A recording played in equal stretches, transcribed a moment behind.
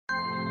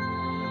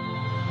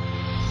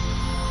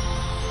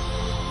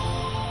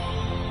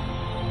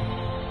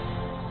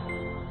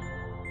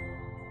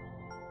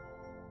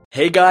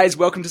Hey guys,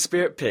 welcome to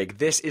Spirit Pig.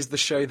 This is the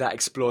show that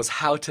explores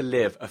how to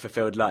live a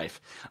fulfilled life.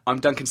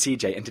 I'm Duncan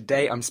CJ, and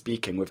today I'm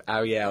speaking with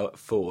Arielle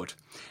Ford.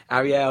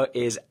 Arielle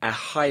is a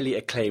highly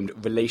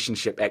acclaimed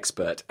relationship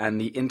expert and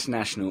the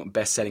international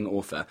best-selling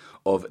author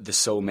of The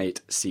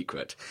Soulmate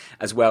Secret,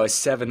 as well as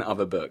 7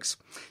 other books.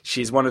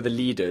 She's one of the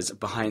leaders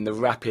behind the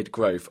rapid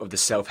growth of the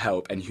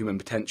self-help and human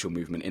potential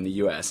movement in the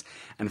US,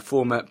 and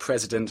former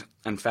president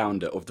and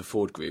founder of the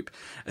Ford Group,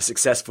 a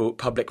successful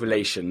public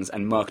relations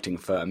and marketing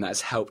firm that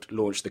has helped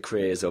launch the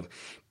careers of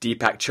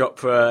Deepak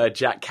Chopra,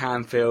 Jack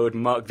Canfield,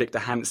 Mark Victor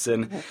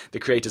Hansen, the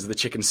creators of the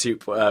Chicken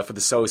Soup for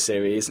the Soul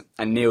series,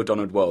 and Neil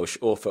Donald Walsh,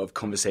 author of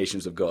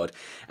Conversations with God.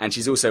 And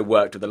she's also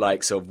worked with the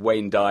likes of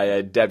Wayne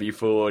Dyer, Debbie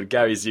Ford,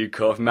 Gary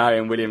Zukav,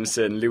 Marianne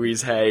Williamson,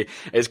 Louise Hay.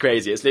 It's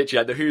crazy. It's literally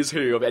like the who's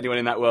who of anyone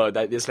in that world.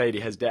 Like, this lady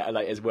has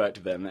worked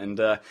with them,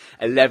 and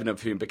 11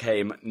 of whom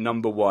became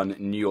 #1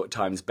 New York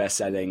Times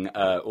best-selling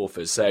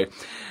authors. So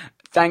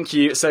thank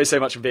you so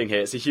much for being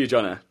here. It's a huge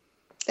honor.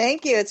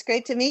 Thank you. It's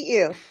great to meet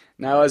you.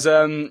 Now, as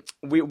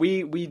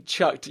we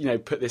chucked,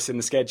 put this in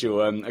the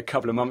schedule a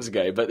couple of months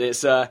ago, but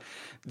it's the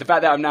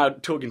fact that I'm now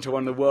talking to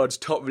one of the world's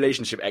top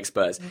relationship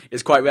experts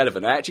is quite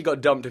relevant. I actually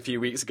got dumped a few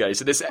weeks ago,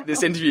 so this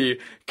interview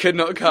could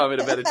not come at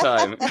a better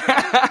time.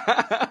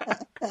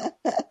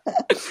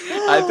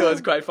 I thought it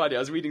was quite funny. I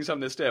was reading some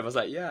of this stuff. I was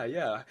like,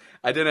 yeah.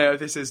 I don't know if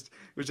this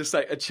was just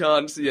like a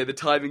chance. The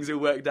timing's all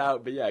worked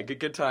out, but yeah,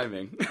 good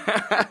timing.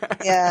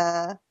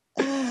 Yeah.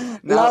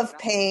 Now, love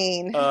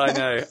pain. Oh, I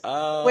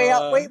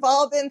know. We've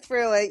all been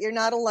through it. You're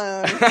not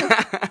alone.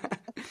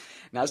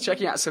 Now, I was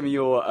checking out some of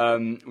your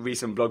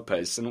recent blog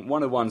posts, and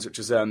one of the ones which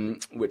is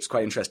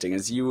quite interesting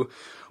is you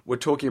were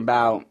talking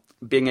about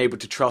being able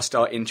to trust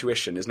our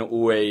intuition is not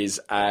always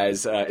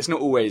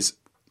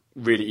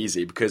really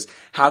easy, because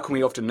how can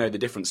we often know the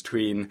difference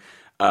between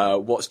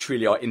what's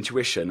truly our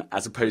intuition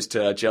as opposed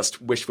to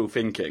just wishful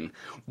thinking?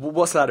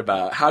 What's that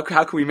about? How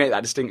can we make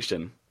that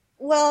distinction?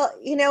 Well,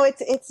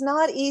 it's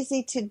not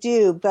easy to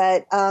do,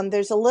 but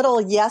there's a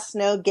little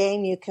yes-no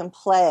game you can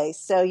play.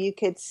 So you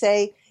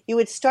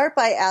would start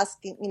by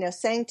asking,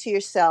 saying to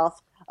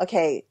yourself,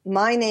 okay,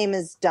 my name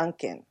is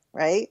Duncan,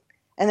 right?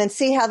 And then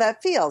see how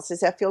that feels. Does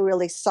that feel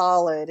really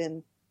solid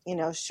and,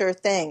 sure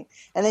thing?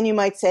 And then you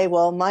might say,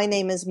 well, my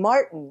name is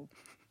Martin.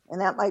 And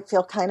that might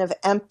feel kind of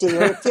empty,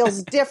 or it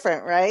feels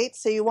different, right?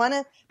 So you want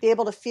to be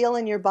able to feel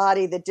in your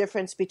body the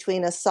difference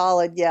between a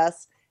solid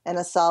yes and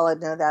a solid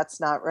no, that's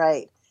not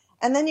right.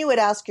 And then you would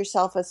ask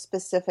yourself a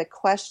specific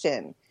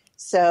question.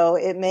 So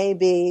it may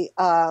be,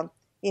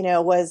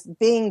 was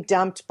being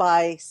dumped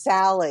by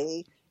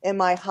Sally in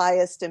my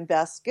highest and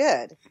best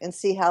good, and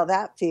see how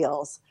that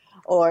feels.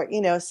 Or,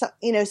 so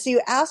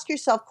you ask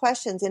yourself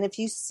questions. And if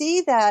you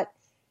see that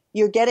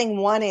you're getting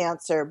one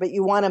answer, but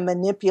you want to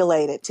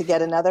manipulate it to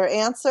get another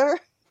answer,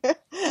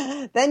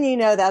 then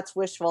that's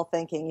wishful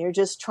thinking. You're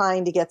just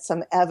trying to get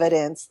some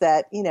evidence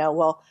that,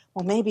 well,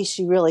 maybe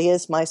she really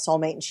is my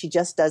soulmate and she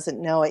just doesn't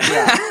know it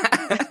yet.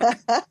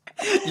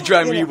 You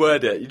try and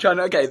reword it. You try and,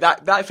 okay,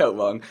 that felt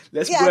wrong.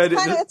 Let's word it.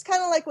 It's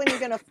kind of like when you're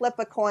going to flip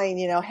a coin,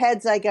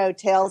 heads I go,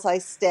 tails I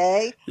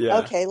stay. Yeah.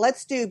 Okay,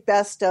 let's do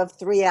best of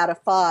 3 out of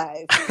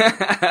 5.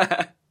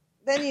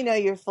 Then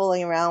you're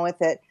fooling around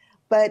with it.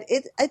 But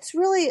it's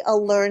really a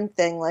learned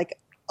thing. Like,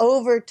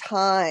 over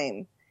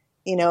time,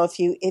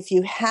 if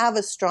you have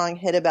a strong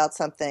hit about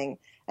something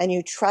and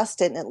you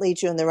trust it and it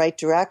leads you in the right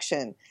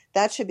direction,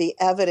 that should be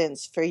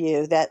evidence for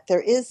you that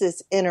there is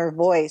this inner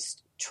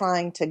voice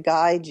trying to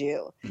guide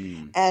you.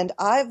 Mm. And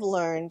I've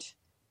learned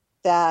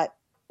that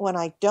when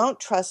I don't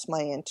trust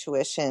my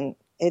intuition,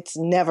 it's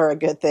never a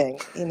good thing,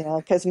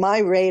 because my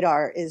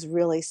radar is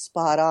really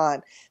spot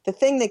on. The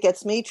thing that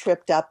gets me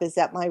tripped up is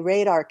that my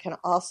radar can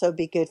also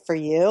be good for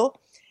you.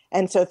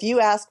 And so if you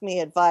ask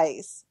me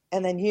advice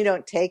and then you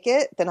don't take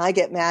it, then I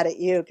get mad at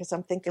you, because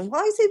I'm thinking,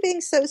 why is he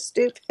being so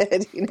stupid?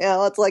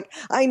 It's like,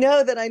 I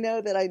know that I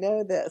know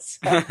this.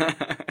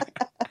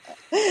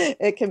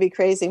 It can be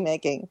crazy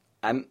making.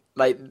 And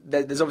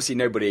there's obviously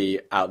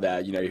nobody out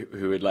there,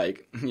 who would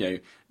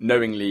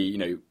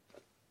knowingly,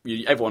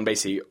 everyone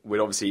basically would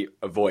obviously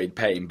avoid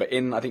pain. But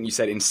I think you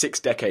said in 6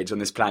 decades on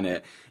this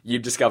planet,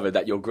 you've discovered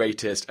that your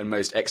greatest and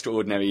most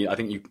extraordinary, I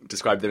think you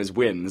described them as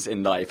wins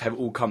in life, have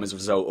all come as a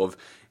result of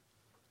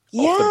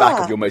off the back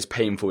of your most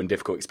painful and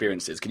difficult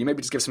experiences. Can you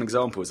maybe just give some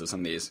examples of some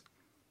of these?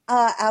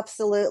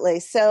 Absolutely.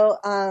 So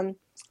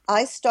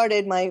I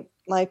started my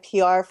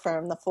PR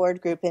firm, the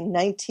Ford Group, in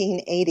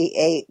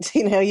 1988.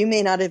 You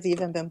may not have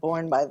even been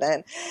born by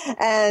then.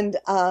 And,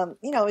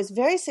 it was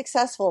very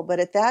successful. But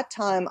at that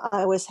time,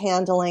 I was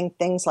handling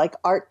things like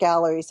art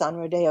galleries on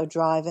Rodeo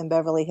Drive in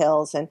Beverly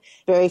Hills, and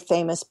very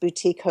famous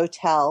boutique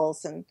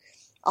hotels, and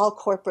all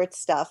corporate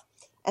stuff.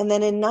 And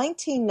then in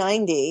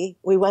 1990,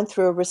 we went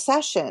through a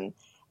recession,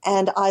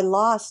 and I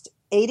lost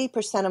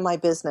 80% of my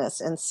business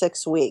in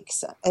 6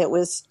 weeks. It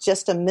was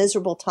just a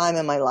miserable time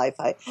in my life.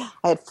 I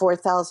had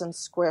 4,000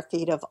 square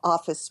feet of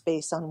office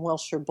space on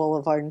Wilshire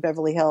Boulevard in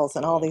Beverly Hills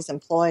and all these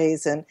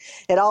employees, and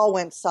it all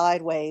went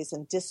sideways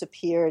and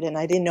disappeared, and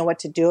I didn't know what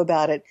to do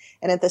about it.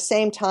 And at the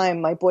same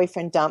time, my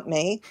boyfriend dumped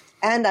me,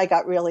 and I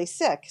got really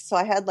sick. So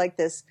I had like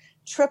this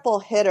triple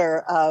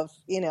hitter of,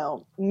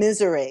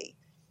 misery.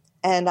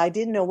 And I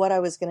didn't know what I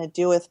was going to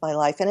do with my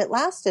life. And it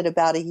lasted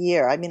about a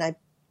year. I mean, I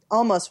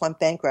almost went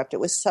bankrupt. It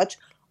was such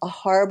a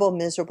horrible,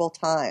 miserable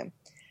time.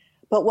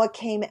 But what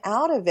came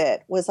out of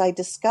it was I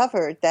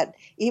discovered that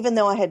even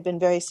though I had been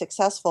very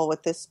successful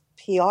with this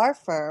PR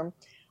firm,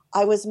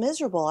 I was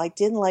miserable. I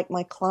didn't like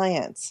my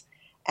clients.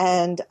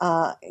 And,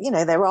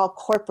 they were all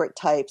corporate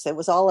types. It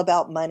was all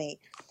about money.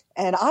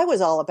 And I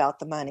was all about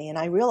the money. And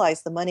I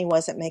realized the money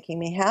wasn't making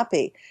me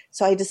happy.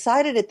 So I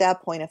decided at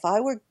that point, if I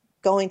were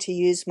going to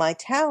use my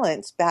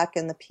talents back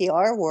in the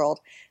PR world,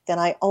 then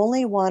I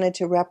only wanted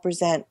to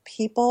represent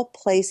people,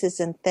 places,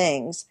 and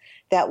things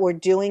that were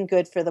doing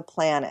good for the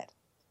planet.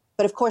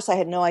 But of course, I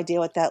had no idea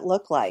what that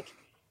looked like.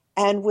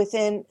 And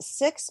within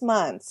 6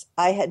 months,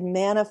 I had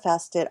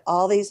manifested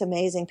all these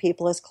amazing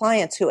people as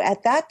clients who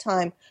at that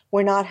time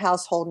were not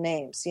household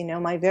names.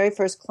 My very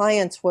first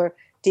clients were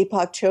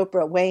Deepak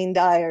Chopra, Wayne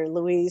Dyer,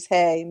 Louise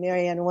Hay,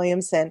 Marianne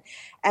Williamson.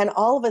 And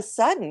all of a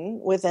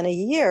sudden, within a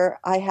year,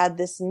 I had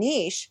this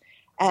niche.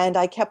 And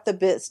I kept the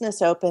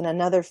business open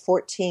another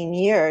 14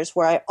 years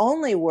where I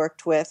only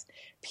worked with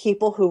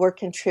people who were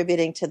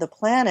contributing to the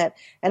planet.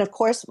 And of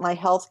course, my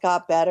health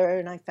got better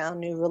and I found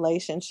new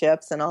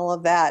relationships and all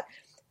of that.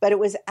 But it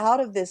was out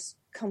of this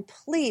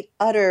complete,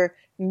 utter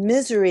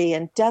misery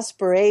and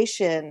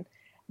desperation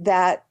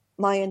that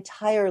my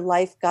entire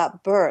life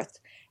got birthed.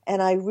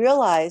 And I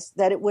realized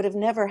that it would have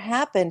never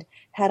happened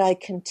had I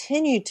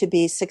continued to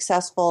be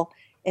successful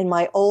in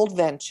my old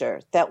venture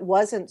that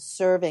wasn't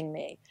serving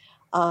me.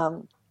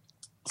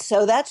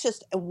 So that's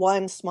just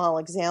one small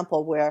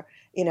example where,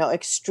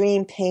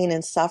 extreme pain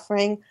and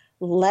suffering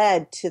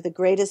led to the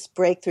greatest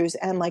breakthroughs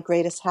and my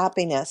greatest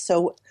happiness.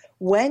 So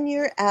when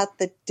you're at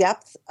the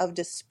depth of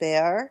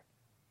despair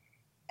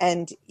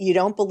and you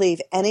don't believe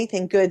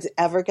anything good's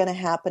ever going to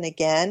happen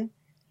again,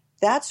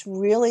 that's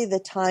really the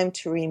time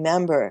to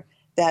remember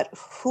that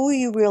who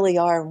you really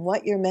are and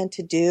what you're meant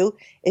to do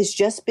is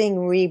just being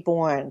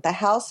reborn. The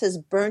house is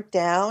burnt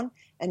down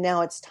and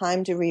now it's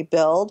time to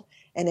rebuild.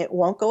 And it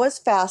won't go as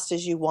fast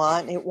as you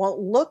want. It won't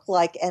look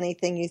like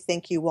anything you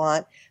think you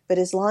want. But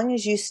as long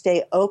as you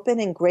stay open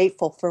and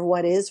grateful for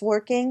what is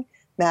working,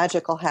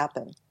 magic will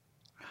happen.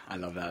 I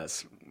love that.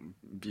 It's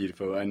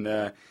beautiful. And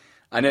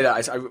I know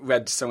that I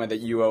read somewhere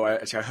that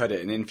I heard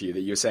it in an interview,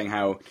 that you were saying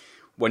how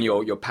one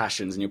of your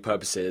passions and your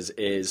purposes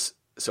is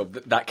sort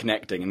of that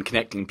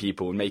connecting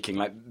people and making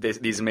like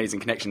these amazing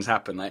connections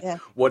happen. Like, yeah.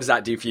 What does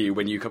that do for you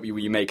when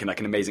you make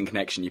like an amazing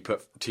connection? You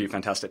put two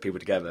fantastic people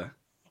together.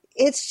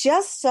 It's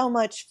just so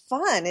much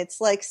fun. It's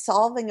like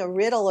solving a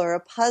riddle or a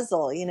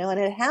puzzle, and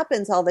it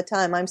happens all the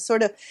time. I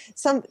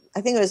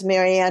think it was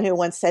Marianne who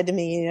once said to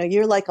me,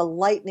 you're like a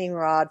lightning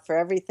rod for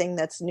everything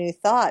that's new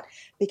thought,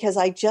 because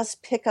I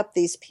just pick up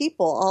these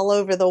people all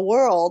over the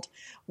world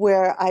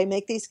where I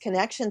make these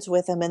connections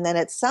with them. And then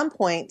at some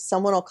point,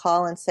 someone will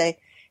call and say,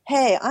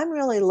 hey, I'm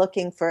really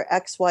looking for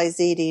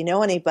XYZ. Do you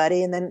know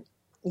anybody? And then,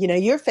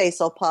 your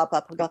face will pop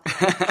up and go,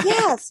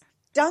 yes.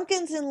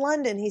 Duncan's in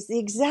London. He's the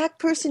exact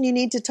person you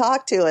need to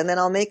talk to. And then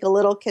I'll make a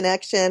little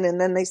connection, and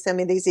then they send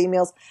me these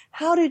emails.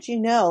 How did you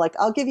know? Like,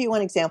 I'll give you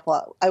one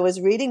example. I was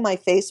reading my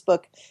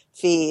Facebook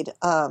feed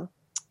a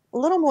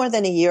little more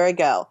than a year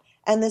ago,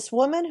 and this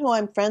woman who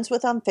I'm friends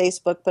with on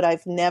Facebook but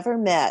I've never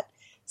met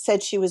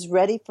said she was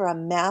ready for a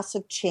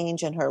massive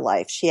change in her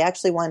life. She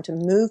actually wanted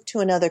to move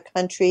to another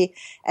country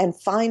and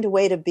find a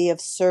way to be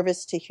of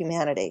service to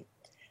humanity.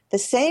 The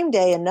same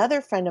day,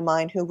 another friend of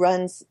mine who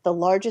runs the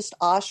largest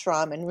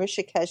ashram in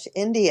Rishikesh,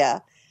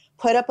 India,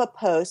 put up a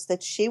post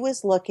that she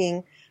was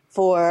looking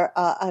for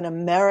an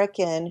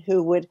American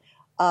who would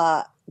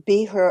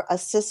be her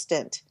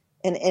assistant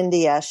in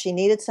India. She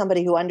needed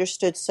somebody who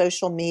understood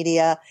social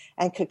media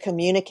and could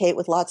communicate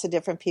with lots of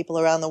different people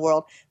around the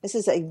world. This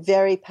is a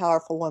very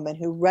powerful woman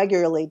who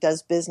regularly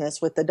does business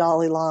with the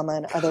Dalai Lama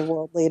and other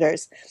world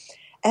leaders.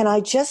 And I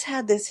just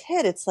had this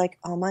hit. It's like,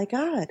 oh my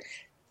God.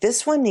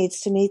 This one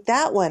needs to meet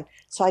that one.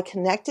 So I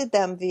connected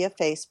them via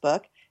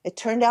Facebook. It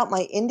turned out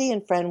my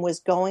Indian friend was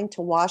going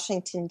to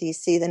Washington,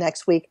 D.C. the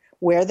next week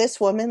where this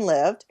woman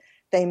lived.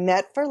 They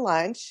met for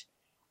lunch.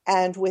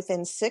 And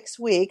within 6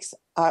 weeks,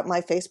 my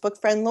Facebook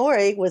friend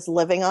Lori was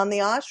living on the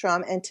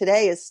ashram and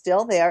today is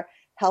still there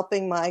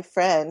helping my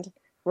friend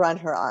run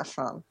her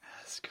ashram.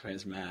 That's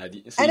crazy,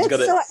 mad. So and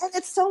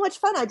it's so much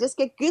fun. I just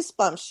get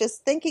goosebumps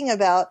just thinking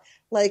about,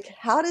 like,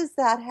 how does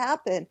that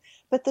happen?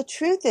 But the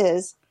truth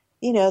is,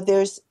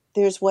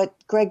 there's what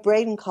Greg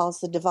Braden calls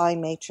the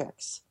divine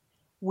matrix.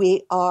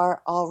 We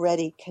are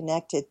already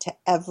connected to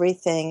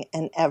everything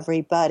and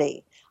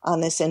everybody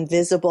on this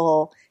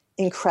invisible,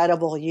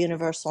 incredible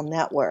universal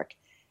network.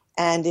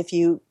 And if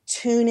you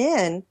tune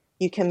in,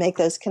 you can make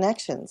those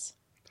connections.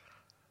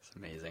 It's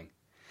amazing.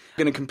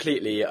 going to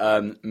completely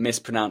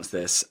mispronounce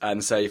this,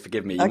 and so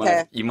forgive me.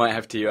 You might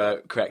have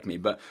to correct me.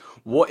 But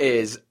what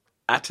is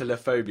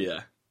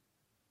atelophobia?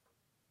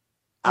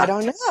 I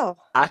don't know.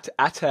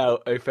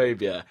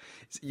 Atelophobia.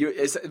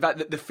 Is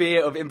that the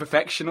fear of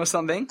imperfection or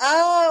something?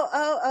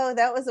 Oh,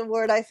 that was a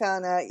word I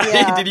found out.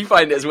 Yeah. Did you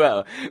find it as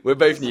well? We're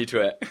both new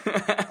to it.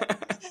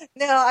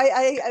 No,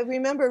 I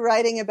remember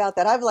writing about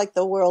that. I have like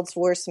the world's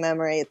worst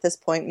memory at this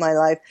point in my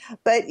life.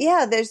 But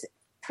yeah,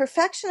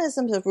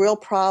 perfectionism is a real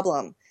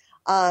problem.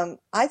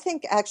 I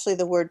think actually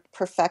the word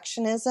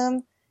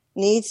perfectionism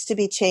needs to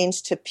be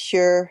changed to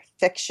pure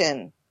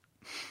fiction.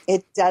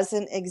 It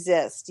doesn't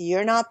exist.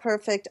 You're not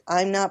perfect.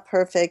 I'm not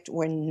perfect.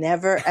 We're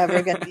never,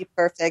 ever going to be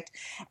perfect.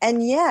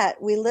 And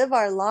yet we live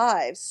our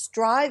lives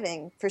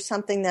striving for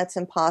something that's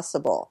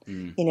impossible.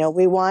 You know,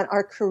 we want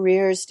our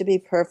careers to be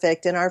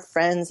perfect, and our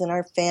friends and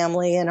our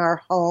family and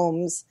our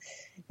homes,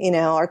 you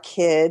know, our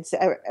kids.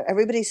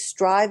 Everybody's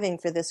striving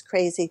for this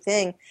crazy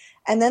thing.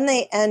 And then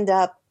they end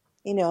up,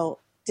 you know,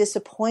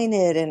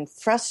 disappointed and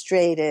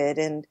frustrated.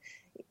 And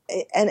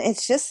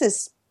it's just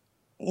this,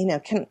 you know,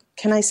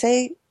 can I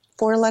say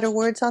 4-letter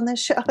words on this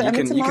show? You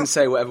can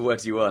say whatever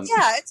words you want.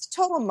 Yeah, it's a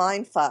total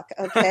mind fuck,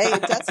 okay?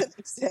 It doesn't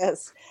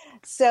exist.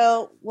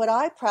 So what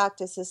I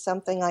practice is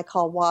something I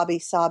call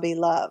wabi-sabi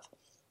love.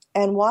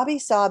 And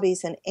wabi-sabi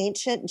is an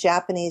ancient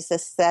Japanese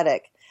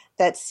aesthetic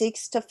that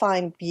seeks to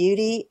find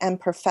beauty and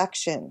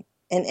perfection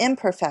in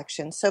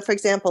imperfection. So for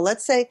example,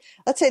 let's say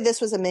this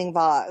was a Ming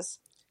vase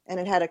and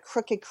it had a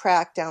crooked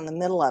crack down the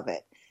middle of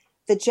it.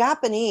 The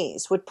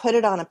Japanese would put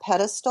it on a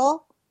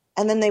pedestal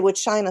and then they would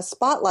shine a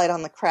spotlight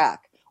on the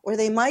crack. Or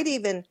they might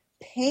even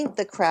paint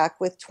the crack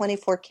with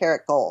 24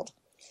 karat gold.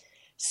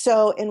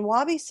 So in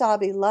Wabi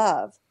Sabi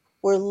Love,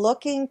 we're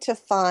looking to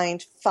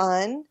find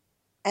fun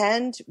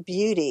and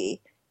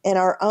beauty in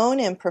our own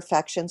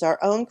imperfections, our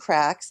own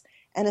cracks,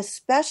 and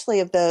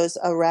especially of those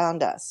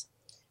around us.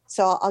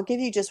 So I'll give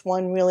you just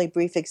one really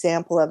brief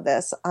example of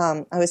this.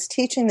 I was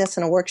teaching this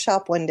in a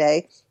workshop one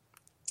day,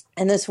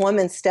 and this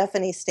woman,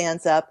 Stephanie,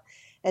 stands up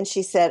and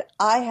she said,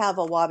 I have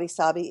a Wabi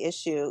Sabi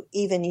issue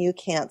even you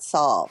can't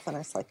solve. And I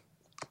was like,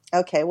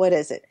 okay, what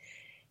is it?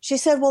 She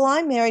said, well,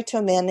 I'm married to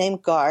a man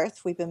named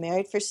Garth. We've been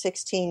married for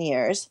 16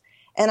 years,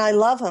 and I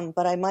love him,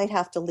 but I might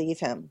have to leave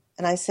him.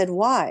 And I said,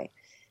 why?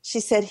 She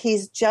said,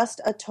 he's just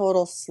a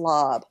total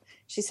slob.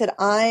 She said,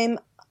 I'm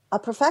a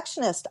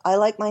perfectionist. I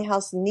like my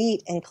house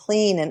neat and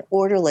clean and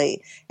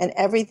orderly, and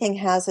everything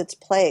has its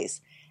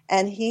place.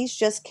 And he's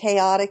just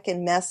chaotic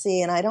and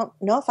messy, and I don't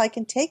know if I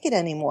can take it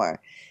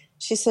anymore.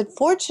 She said,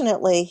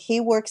 fortunately, he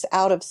works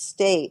out of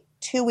state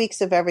 2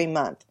 weeks of every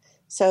month.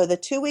 So the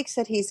 2 weeks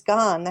that he's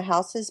gone, the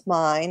house is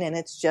mine and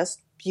it's just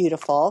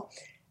beautiful.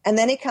 And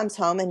then he comes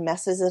home and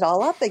messes it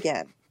all up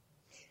again.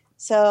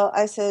 So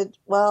I said,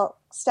 well,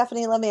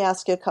 Stephanie, let me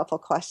ask you a couple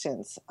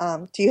questions.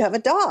 Do you have a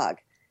dog?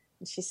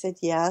 And she said,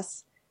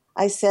 yes.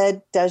 I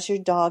said, does your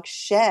dog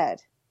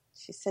shed?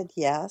 She said,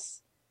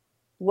 yes.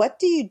 What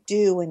do you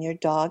do when your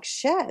dog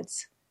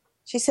sheds?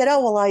 She said,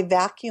 oh, well, I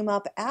vacuum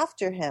up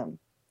after him.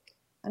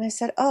 And I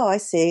said, oh, I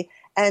see.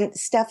 And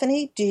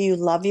Stephanie, do you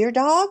love your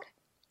dog?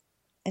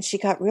 And she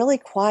got really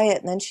quiet,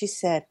 and then she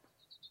said,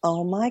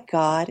 oh my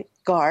God,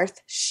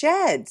 Garth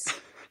sheds.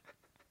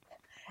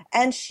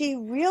 And she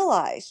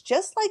realized,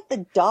 just like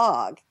the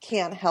dog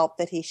can't help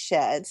that he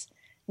sheds,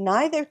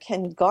 neither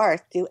can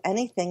Garth do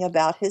anything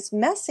about his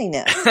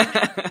messiness.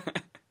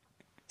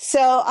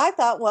 So I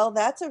thought, well,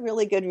 that's a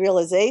really good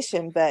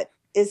realization, but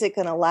is it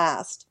going to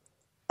last?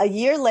 A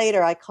year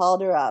later, I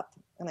called her up,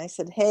 and I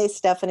said, hey,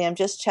 Stephanie, I'm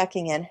just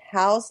checking in.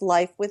 How's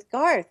life with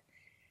Garth?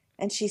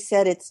 And she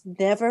said, it's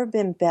never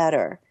been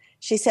better.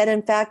 She said,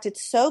 in fact,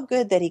 it's so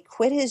good that he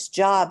quit his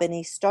job and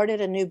he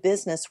started a new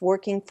business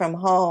working from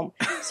home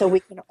so we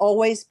can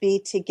always be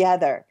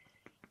together.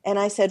 And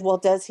I said, well,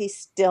 does he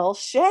still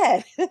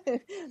shed?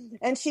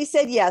 And she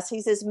said, yes,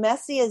 he's as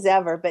messy as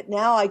ever. But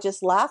now I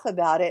just laugh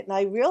about it. And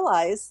I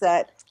realize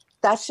that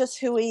that's just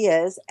who he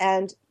is.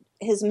 And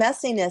his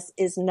messiness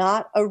is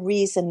not a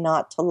reason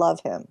not to love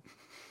him.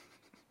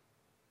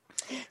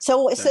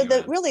 So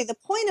the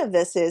point of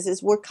this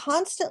is we're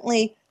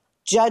constantly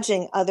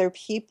judging other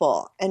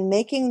people and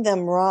making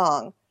them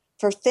wrong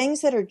for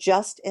things that are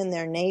just in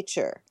their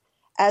nature,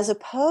 as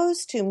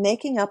opposed to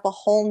making up a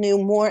whole new,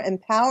 more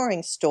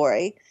empowering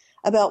story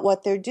about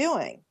what they're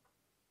doing,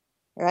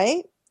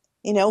 right?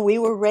 You know, we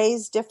were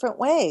raised different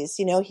ways.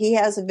 You know, he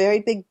has a very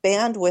big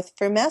bandwidth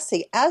for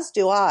messy, as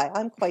do I.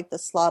 I'm quite the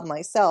slob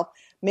myself,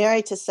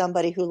 married to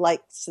somebody who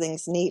likes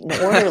things neat and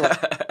orderly.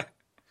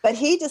 But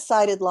he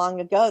decided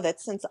long ago that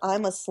since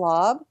I'm a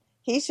slob,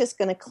 he's just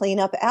going to clean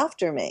up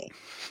after me,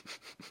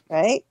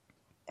 right?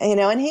 And, you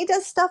know, and he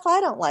does stuff I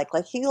don't like.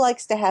 Like he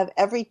likes to have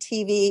every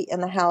TV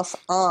in the house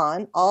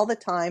on all the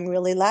time,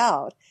 really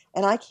loud.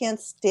 And I can't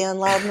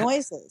stand loud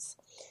noises.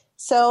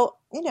 So,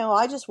 you know,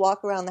 I just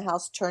walk around the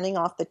house turning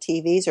off the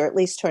TVs or at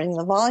least turning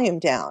the volume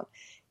down.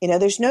 You know,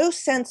 there's no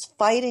sense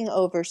fighting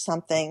over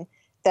something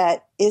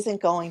that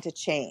isn't going to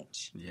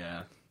change.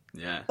 Yeah,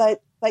 yeah.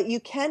 But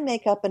you can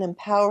make up an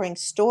empowering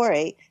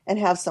story and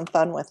have some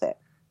fun with it.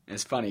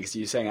 It's funny because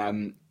you're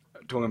saying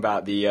talking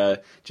about the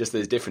just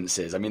those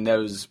differences. I mean, there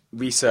was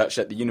research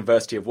at the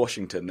University of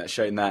Washington that's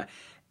shown that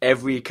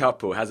every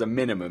couple has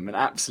an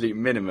absolute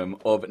minimum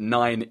of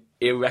 9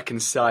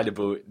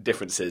 irreconcilable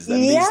differences.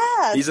 And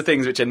these are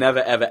things which are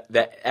never,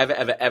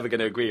 ever going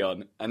to agree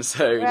on. And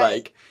so,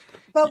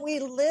 But we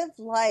live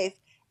life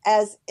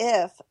as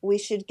if we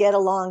should get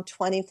along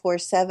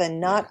 24/7,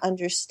 not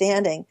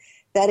understanding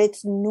that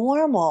it's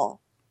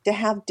normal to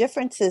have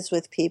differences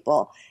with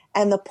people.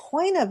 And the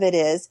point of it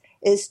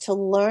is to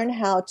learn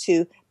how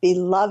to be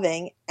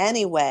loving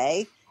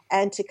anyway,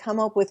 and to come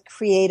up with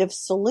creative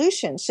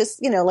solutions. Just,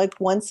 like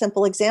one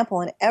simple example.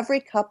 In every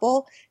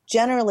couple,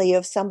 generally you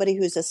have somebody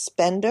who's a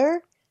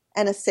spender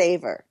and a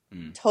saver,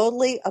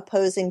 totally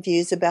opposing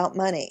views about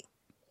money.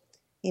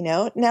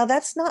 Now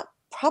that's not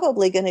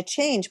probably going to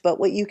change, but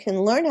what you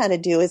can learn how to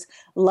do is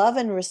love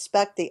and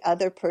respect the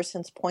other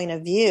person's point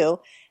of view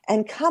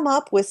and come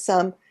up with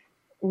some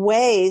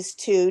ways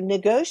to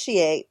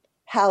negotiate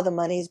how the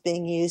money is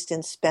being used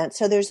and spent.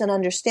 So there's an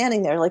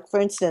understanding there. Like, for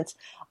instance,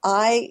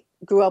 I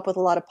grew up with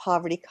a lot of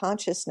poverty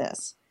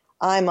consciousness.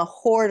 I'm a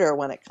hoarder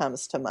when it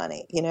comes to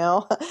money,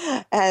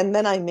 and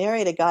then I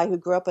married a guy who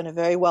grew up in a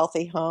very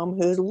wealthy home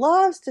who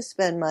loves to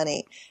spend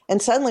money.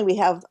 And suddenly we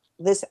have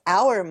this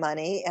our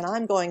money, and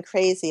I'm going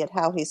crazy at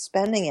how he's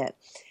spending it.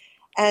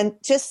 And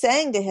just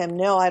saying to him,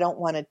 no, I don't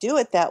want to do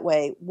it that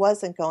way,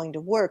 wasn't going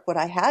to work. What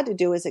I had to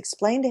do is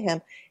explain to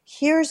him,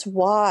 here's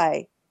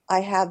why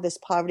I have this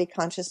poverty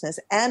consciousness,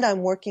 and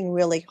I'm working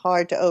really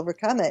hard to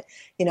overcome it.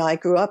 I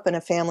grew up in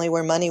a family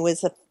where money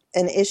was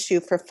an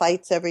issue for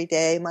fights every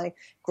day. My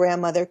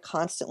grandmother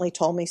constantly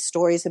told me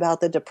stories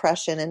about the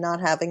Depression and not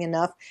having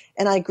enough.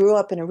 And I grew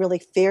up in a really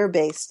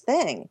fear-based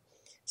thing.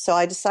 So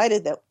I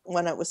decided that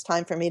when it was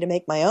time for me to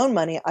make my own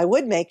money, I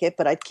would make it,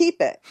 but I'd keep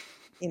it,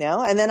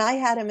 And then I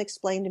had him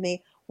explain to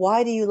me,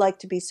 why do you like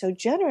to be so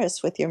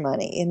generous with your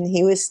money? And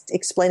he was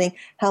explaining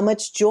how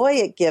much joy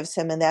it gives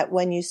him, and that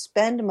when you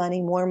spend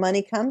money, more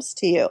money comes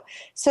to you.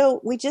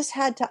 So we just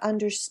had to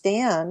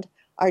understand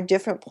our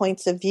different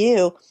points of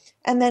view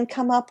and then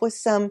come up with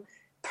some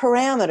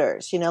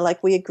parameters,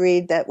 like we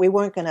agreed that we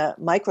weren't going to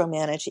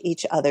micromanage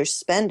each other's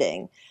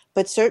spending.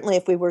 But certainly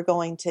if we were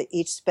going to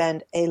each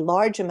spend a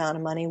large amount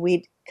of money,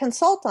 we'd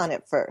consult on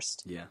it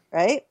first. Yeah.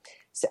 Right?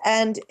 So,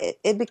 and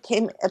it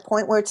became a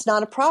point where it's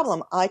not a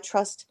problem. I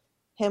trust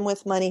him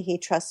with money. He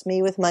trusts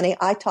me with money.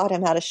 I taught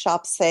him how to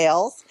shop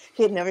sales.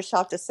 He had never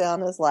shopped a sale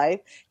in his life.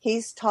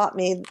 He's taught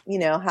me,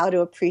 how to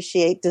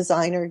appreciate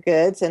designer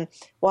goods and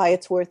why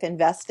it's worth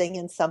investing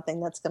in something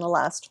that's going to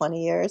last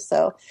 20 years.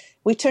 So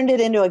we turned it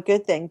into a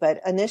good thing,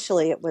 but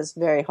initially it was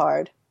very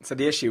hard. So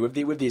the issue with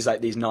these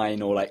these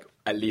 9 or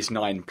at least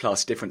 9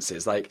 plus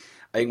differences, I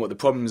think what the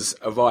problems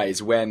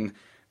arise when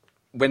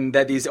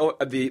there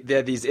are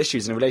these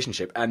issues in a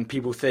relationship and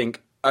people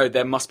think, oh,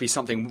 there must be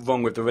something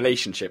wrong with the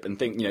relationship, and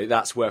think,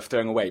 that's worth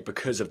throwing away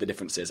because of the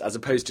differences, as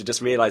opposed to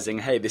just realizing,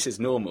 hey, this is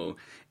normal.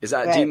 Is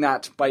that, right. Do you think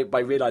that by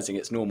realizing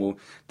it's normal,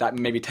 that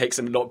maybe takes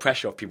a lot of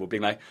pressure off people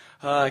being like,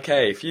 oh,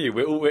 okay,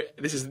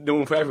 this is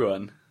normal for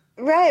everyone?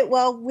 Right.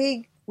 Well,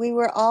 we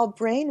were all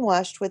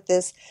brainwashed with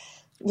this,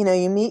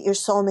 you meet your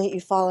soulmate,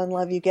 you fall in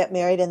love, you get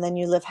married, and then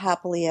you live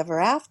happily ever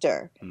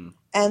after.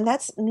 And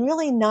that's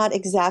really not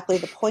exactly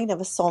the point of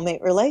a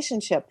soulmate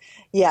relationship.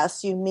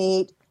 Yes, you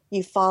meet,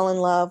 you fall in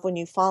love. When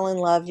you fall in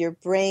love, your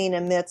brain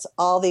emits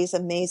all these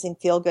amazing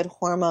feel-good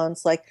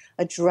hormones like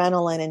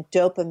adrenaline and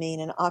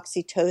dopamine and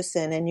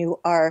oxytocin, and you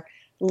are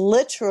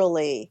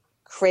literally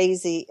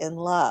crazy in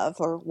love,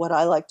 or what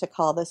I like to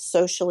call the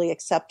socially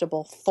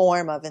acceptable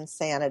form of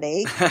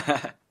insanity.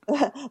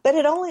 But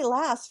it only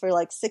lasts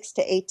for 6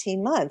 to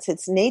 18 months.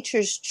 It's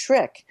nature's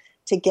trick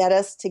to get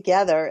us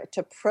together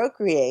to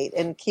procreate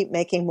and keep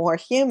making more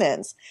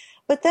humans.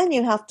 But then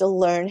you have to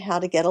learn how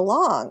to get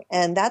along.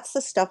 And that's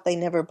the stuff they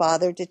never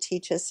bothered to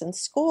teach us in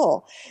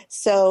school.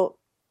 So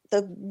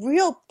the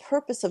real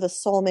purpose of a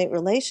soulmate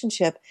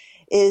relationship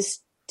is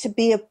to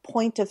be a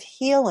point of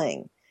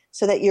healing,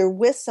 so that you're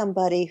with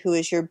somebody who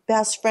is your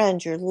best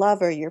friend, your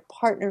lover, your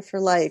partner for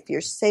life,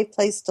 your safe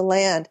place to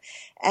land.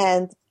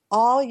 And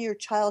all your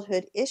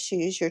childhood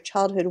issues, your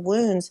childhood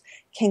wounds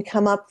can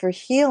come up for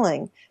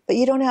healing. But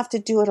you don't have to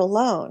do it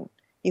alone.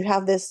 You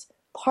have this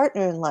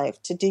partner in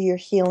life to do your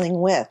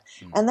healing with.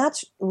 And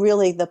that's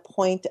really the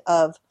point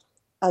of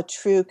a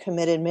true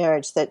committed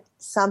marriage that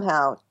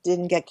somehow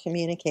didn't get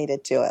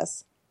communicated to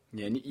us.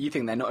 Yeah, and you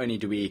think that not only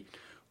do we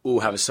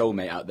all have a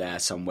soulmate out there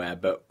somewhere,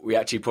 but we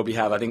actually probably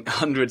have, I think,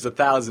 hundreds of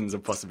thousands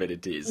of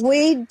possibilities.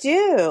 We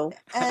do.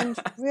 And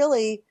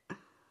really,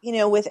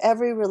 with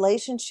every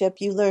relationship,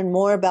 you learn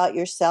more about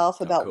yourself,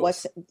 about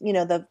what's,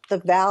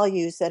 the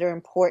values that are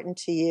important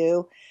to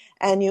you.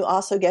 And you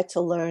also get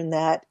to learn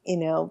that,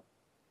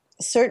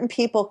 certain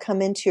people come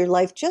into your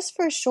life just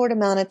for a short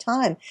amount of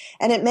time.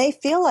 And it may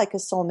feel like a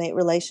soulmate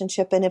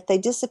relationship. And if they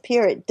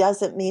disappear, it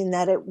doesn't mean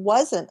that it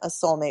wasn't a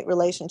soulmate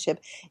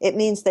relationship. It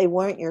means they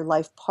weren't your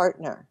life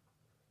partner.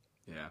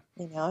 Yeah.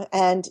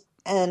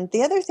 And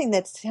the other thing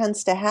that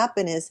tends to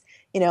happen is,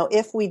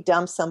 if we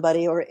dump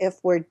somebody or if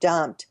we're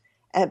dumped,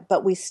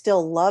 but we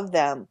still love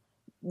them,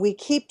 we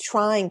keep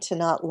trying to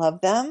not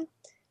love them,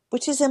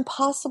 which is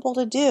impossible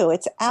to do.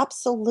 It's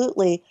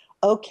absolutely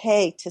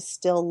okay to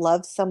still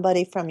love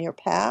somebody from your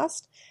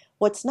past.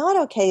 What's not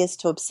okay is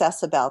to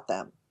obsess about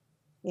them,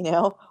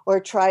 or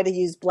try to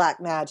use black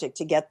magic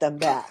to get them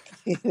back.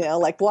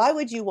 Like, why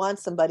would you want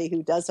somebody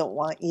who doesn't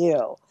want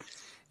you?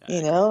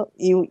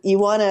 You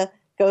want to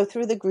go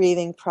through the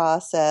grieving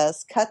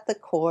process, cut the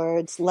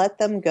cords, let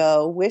them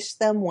go, wish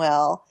them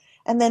well,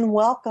 and then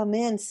welcome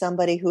in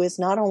somebody who is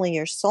not only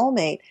your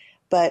soulmate,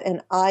 but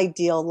an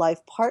ideal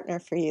life partner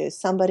for you,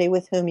 somebody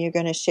with whom you're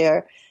going to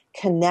share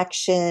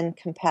connection,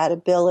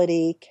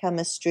 compatibility,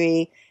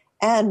 chemistry,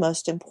 and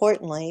most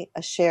importantly,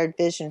 a shared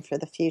vision for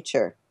the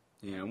future.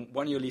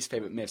 One of your least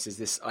favorite myths is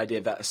this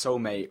idea that a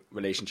soulmate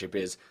relationship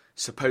is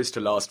supposed to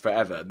last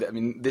forever. I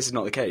mean, this is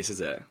not the case,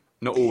 is it?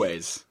 Not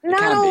always. It Not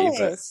can always.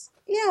 be, but...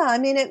 Yeah, I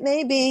mean, it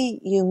may be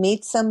you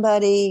meet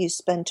somebody, you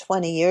spend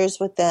 20 years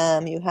with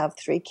them, you have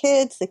 3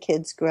 kids, the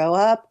kids grow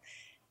up,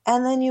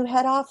 and then you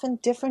head off in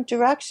different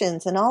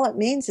directions. And all it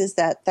means is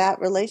that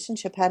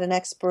relationship had an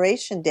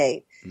expiration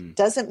date.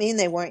 Doesn't mean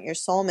they weren't your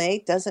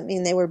soulmate, doesn't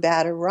mean they were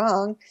bad or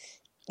wrong.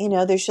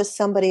 There's just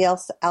somebody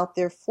else out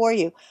there for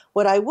you.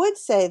 What I would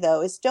say,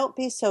 though, is don't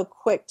be so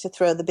quick to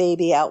throw the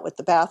baby out with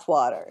the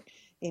bathwater.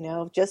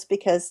 Just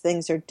because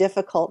things are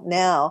difficult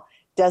now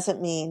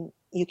doesn't mean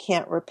you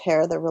can't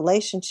repair the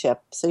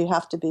relationship. So you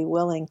have to be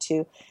willing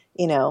to,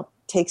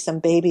 take some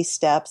baby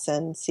steps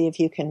and see if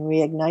you can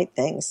reignite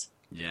things.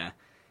 Yeah.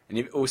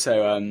 And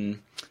also,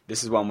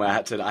 this is one where I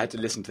had to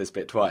listen to this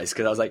bit twice,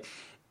 because I was like,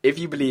 if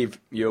you believe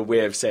you're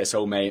with, say, a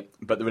soulmate,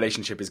 but the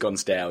relationship has gone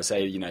stale,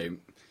 say,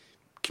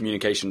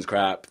 communication's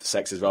crap,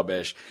 sex is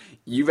rubbish,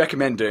 you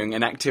recommend doing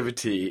an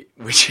activity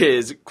which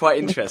is quite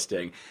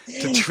interesting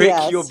to trick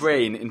your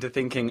brain into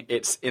thinking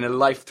it's in a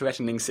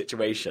life-threatening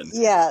situation.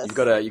 Yes. You've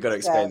got to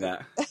explain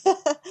that.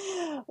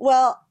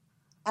 Well,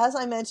 as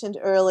I mentioned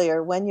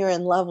earlier, when you're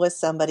in love with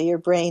somebody, your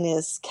brain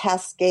is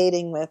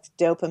cascading with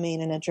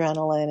dopamine and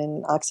adrenaline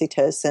and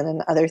oxytocin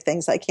and other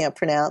things I can't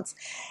pronounce.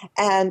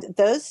 And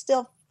those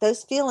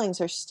feelings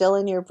are still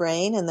in your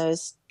brain, and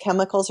those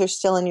chemicals are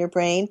still in your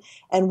brain.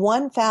 And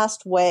one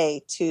fast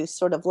way to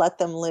sort of let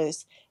them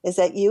loose is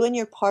that you and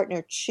your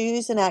partner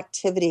choose an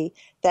activity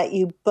that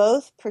you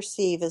both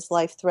perceive as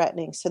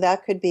life-threatening. So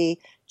that could be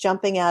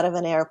jumping out of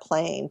an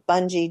airplane,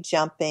 bungee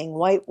jumping,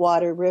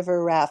 whitewater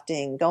river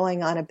rafting,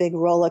 going on a big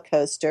roller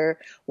coaster,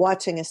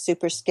 watching a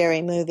super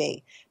scary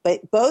movie.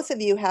 But both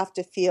of you have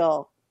to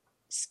feel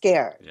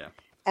scared. Yeah.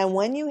 And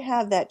when you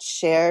have that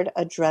shared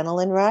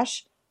adrenaline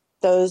rush,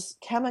 those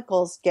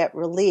chemicals get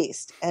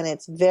released, and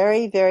it's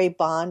very, very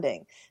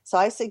bonding. So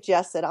I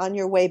suggest that on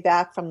your way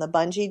back from the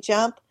bungee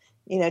jump,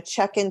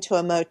 check into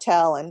a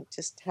motel and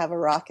just have a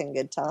rocking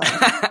good time.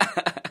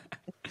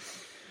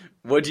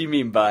 What do you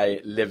mean by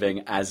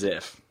living as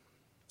if?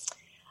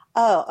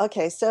 Oh,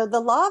 okay. So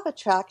the law of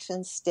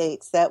attraction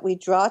states that we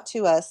draw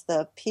to us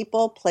the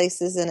people,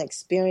 places, and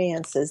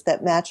experiences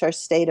that match our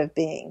state of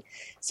being.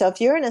 So if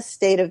you're in a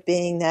state of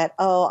being that,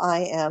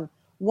 I am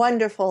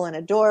wonderful and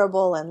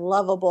adorable and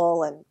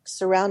lovable and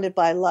surrounded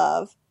by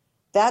love,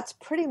 that's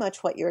pretty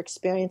much what your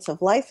experience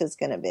of life is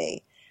going to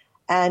be.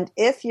 And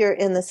if you're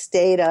in the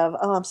state of,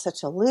 I'm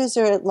such a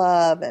loser at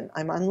love and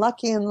I'm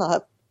unlucky in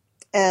love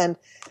and,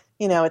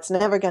 it's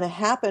never going to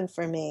happen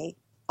for me,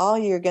 all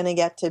you're going to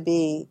get to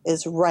be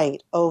is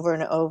right over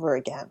and over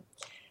again.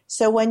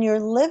 So when you're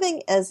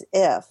living as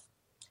if,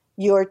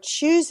 you're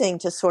choosing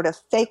to sort of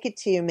fake it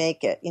till you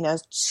make it,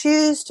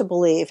 choose to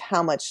believe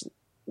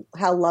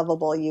how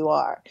lovable you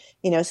are.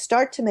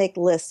 Start to make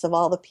lists of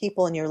all the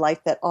people in your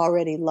life that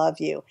already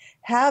love you.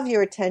 Have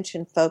your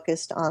attention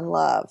focused on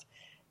love.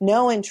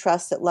 Know and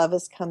trust that love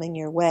is coming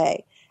your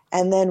way.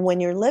 And then when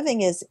you're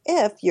living as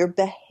if, your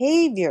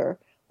behavior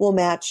will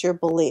match your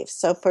beliefs.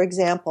 So for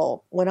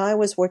example, when I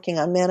was working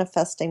on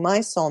manifesting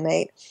my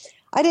soulmate,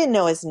 I didn't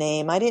know his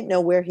name. I didn't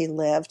know where he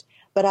lived,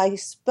 but I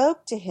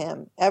spoke to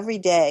him every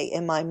day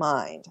in my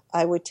mind.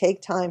 I would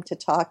take time to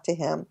talk to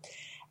him.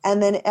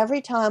 And then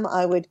every time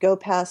I would go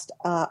past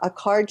a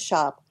card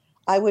shop,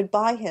 I would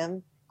buy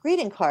him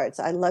greeting cards.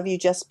 I love you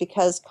just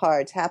because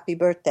cards, happy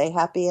birthday,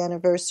 happy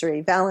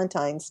anniversary,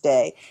 Valentine's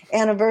Day,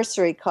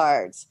 anniversary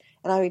cards.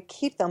 And I would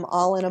keep them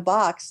all in a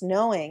box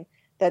knowing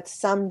that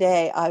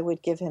someday I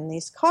would give him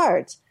these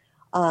cards.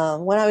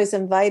 When I was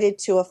invited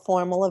to a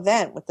formal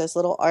event with those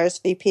little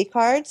RSVP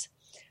cards,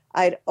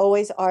 I'd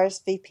always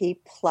RSVP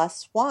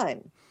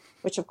 +1.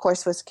 Which, of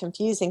course, was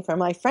confusing for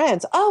my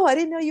friends. Oh, I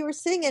didn't know you were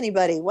seeing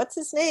anybody. What's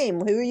his name?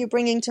 Who are you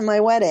bringing to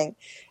my wedding?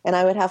 And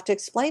I would have to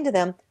explain to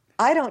them,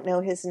 I don't know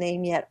his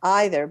name yet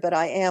either, but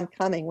I am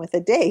coming with a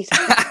date.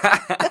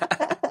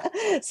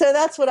 So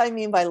that's what I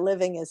mean by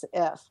living as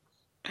if.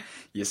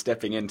 You're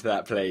stepping into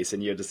that place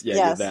and you're just, yes.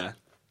 You're there.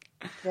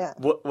 Yeah.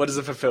 What does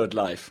a fulfilled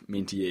life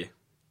mean to you?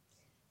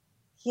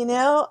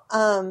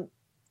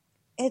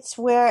 It's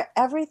where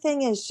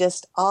everything is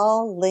just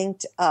all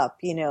linked up,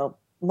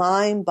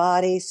 mind,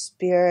 body,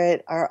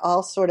 spirit are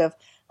all sort of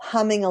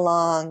humming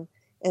along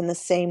in the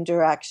same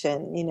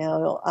direction,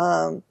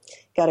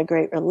 got a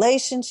great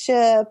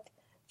relationship,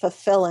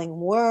 fulfilling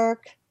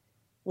work,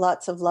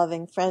 lots of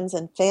loving friends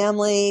and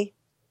family,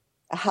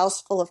 a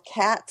house full of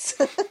cats.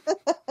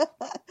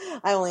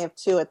 I only have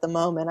 2 at the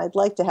moment. I'd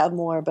like to have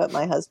more, but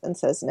my husband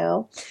says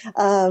no.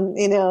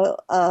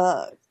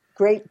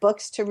 Great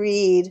books to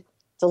read,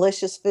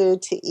 delicious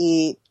food to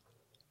eat,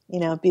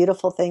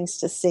 beautiful things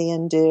to see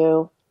and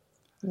do.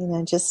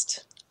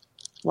 Just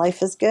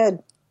life is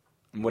good.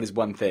 And what is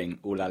one thing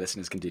all our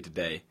listeners can do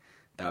today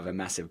that have a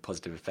massive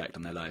positive effect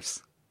on their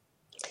lives?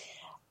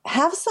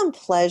 Have some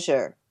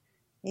pleasure.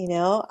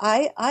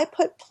 I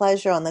put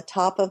pleasure on the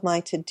top of my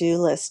to-do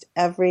list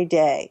every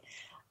day.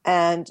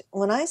 And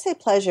when I say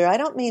pleasure, I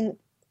don't mean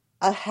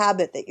a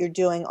habit that you're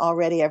doing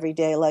already every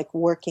day, like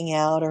working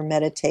out or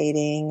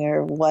meditating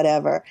or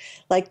whatever.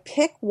 Like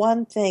pick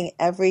one thing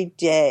every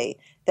day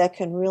that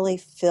can really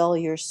fill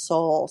your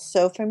soul.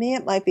 So for me,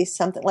 it might be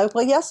something like,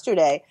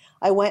 yesterday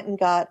I went and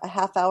got a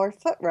half-hour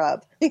foot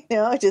rub.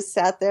 I just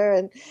sat there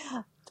and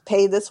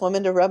paid this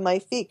woman to rub my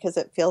feet because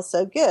it feels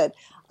so good.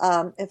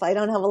 If I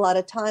don't have a lot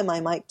of time,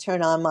 I might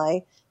turn on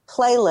my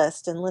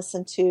playlist and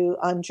listen to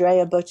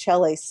Andrea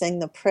Bocelli sing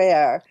the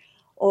prayer.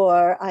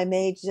 Or I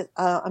may just,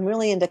 I'm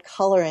really into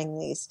coloring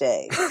these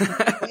days.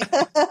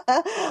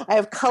 I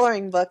have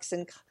coloring books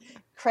and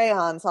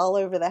crayons all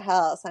over the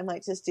house. I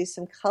might just do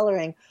some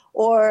coloring.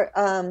 Or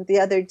the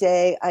other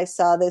day I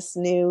saw this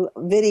new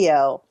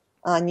video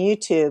on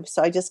YouTube.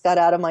 So I just got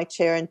out of my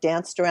chair and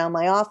danced around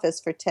my office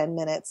for 10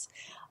 minutes.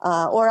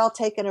 Or I'll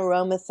take an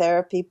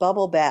aromatherapy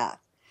bubble bath.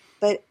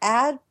 But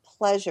add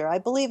pleasure. I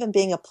believe in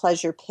being a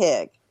pleasure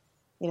pig.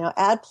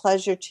 Add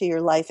pleasure to your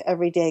life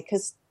every day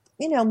because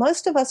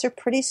most of us are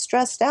pretty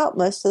stressed out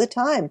most of the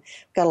time.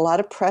 We've got a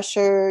lot of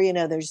pressure.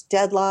 There's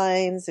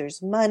deadlines,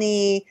 there's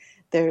money,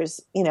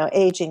 there's,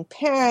 aging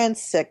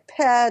parents, sick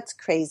pets,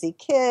 crazy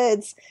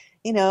kids.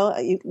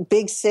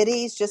 Big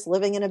cities, just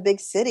living in a big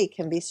city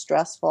can be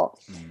stressful.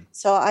 Mm.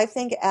 So I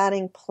think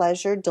adding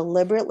pleasure,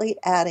 deliberately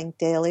adding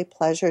daily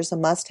pleasure is a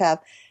must-have.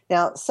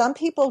 Now, some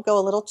people go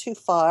a little too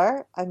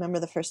far. I remember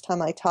the first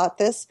time I taught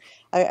this,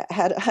 I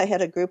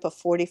had a group of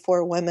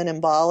 44 women in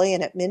Bali,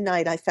 and at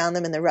midnight I found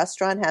them in the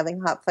restaurant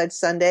having hot fudge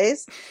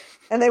sundaes.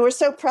 And they were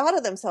so proud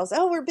of themselves.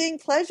 Oh, we're being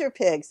pleasure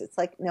pigs. It's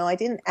like, no, I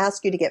didn't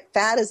ask you to get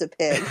fat as a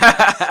pig.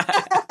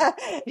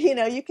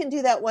 You can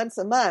do that once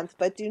a month,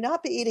 but do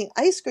not be eating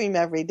ice cream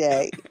every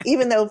day.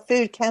 Even though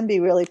food can be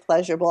really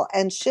pleasurable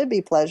and should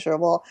be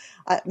pleasurable,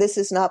 this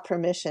is not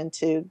permission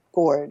to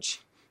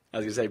gorge. I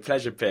was going to say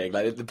pleasure pig.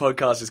 Like the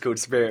podcast is called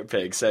Spirit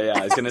Pig. So yeah,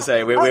 I was going to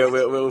say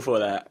we're all for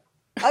that.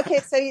 Okay,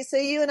 so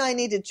you and I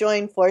need to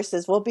join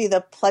forces. We'll be the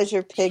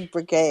pleasure pig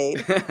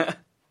brigade.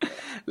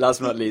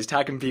 Last but not least,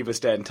 how can people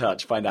stay in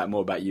touch, find out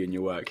more about you and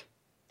your work?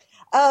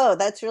 Oh,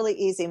 that's really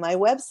easy. My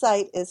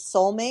website is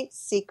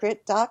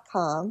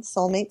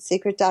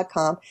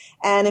soulmatesecret.com.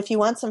 And if you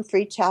want some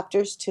free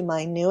chapters to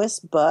my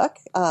newest book,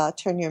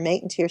 Turn Your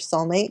Mate into Your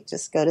Soulmate,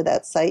 just go to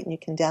that site and you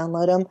can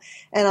download them.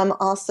 And I'm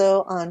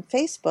also on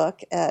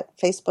Facebook at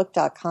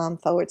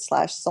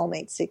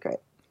facebook.com/soulmatesecret.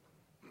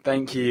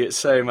 Thank you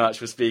so much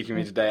for speaking to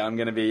me today. I'm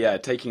going to be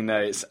taking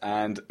notes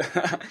and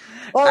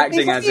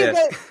acting as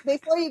if.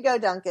 Before you go,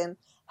 Duncan,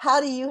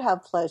 how do you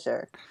have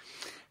pleasure?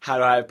 How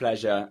do I have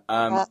pleasure?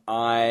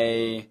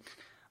 I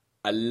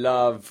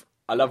love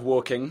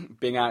walking,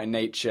 being out in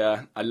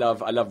nature. I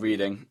love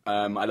reading.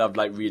 I love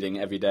reading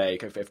every day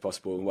if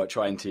possible. We're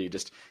trying to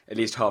just at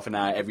least half an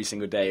hour every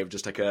single day of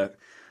just a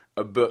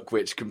book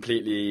which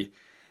completely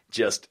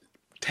just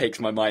takes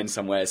my mind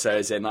somewhere. So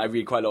as in, I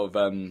read quite a lot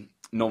of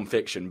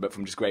non-fiction, but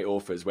from just great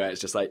authors where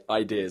it's just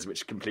ideas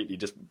which completely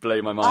just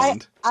blow my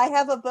mind. I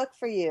have a book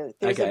for you.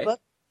 There's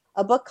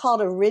a book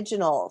called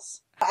Originals.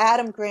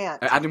 Adam Grant.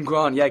 Adam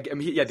Grant, yeah.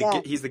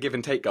 He's the give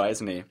and take guy,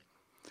 isn't he?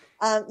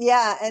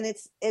 Yeah, and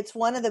it's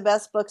one of the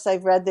best books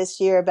I've read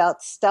this year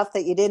about stuff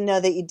that you didn't know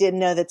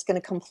that's going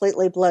to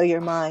completely blow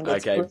your mind.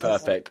 Okay,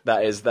 perfect.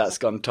 That's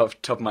gone top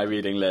of my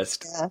reading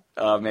list. Yeah.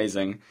 Oh,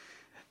 amazing.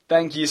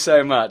 Thank you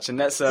so much, and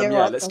let's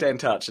stay in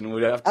touch, and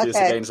we'll have to do this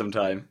again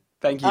sometime.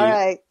 Thank you. All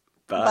right.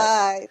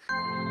 Bye.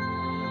 Bye.